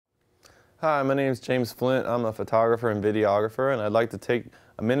Hi, my name is James Flint. I'm a photographer and videographer, and I'd like to take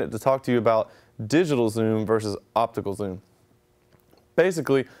a minute to talk to you about digital zoom versus optical zoom.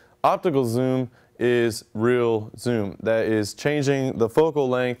 Basically, optical zoom is real zoom that is changing the focal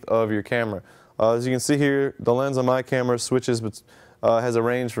length of your camera. As you can see here, the lens on my camera has a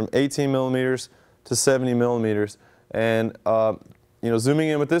range from 18 millimeters to 70 millimeters, and zooming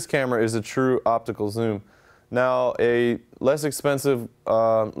in with this camera is a true optical zoom. Now, a less expensive,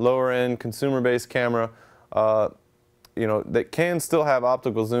 lower-end, consumer-based camera, that can still have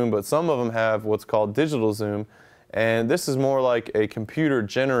optical zoom, but some of them have what's called digital zoom, and this is more like a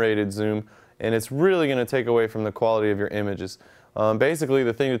computer-generated zoom, and it's really going to take away from the quality of your images. Basically,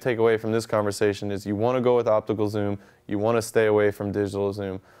 the thing to take away from this conversation is you want to go with optical zoom, you want to stay away from digital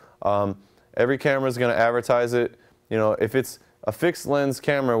zoom. Every camera is going to advertise it. If it's a fixed lens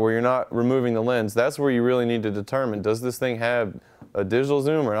camera where you're not removing the lens, that's where you really need to determine, does this thing have a digital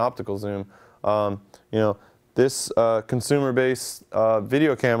zoom or an optical zoom? This consumer-based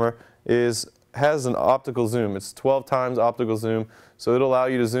video camera has an optical zoom. It's 12 times optical zoom, so it'll allow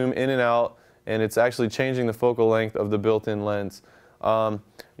you to zoom in and out, and it's actually changing the focal length of the built-in lens.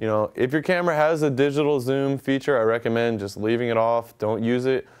 If your camera has a digital zoom feature, I recommend just leaving it off. Don't use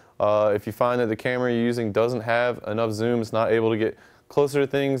it. If you find that the camera you're using doesn't have enough zoom, it's not able to get closer to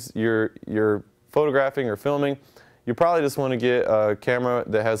things you're photographing or filming, you probably just want to get a camera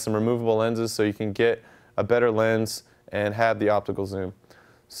that has some removable lenses so you can get a better lens and have the optical zoom.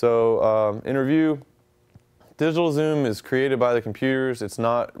 So in review, digital zoom is created by the computers. It's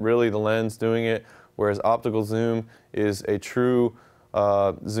not really the lens doing it, whereas optical zoom is a true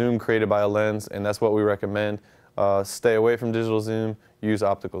zoom created by a lens, and that's what we recommend. Stay away from digital zoom, use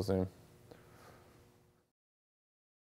optical zoom.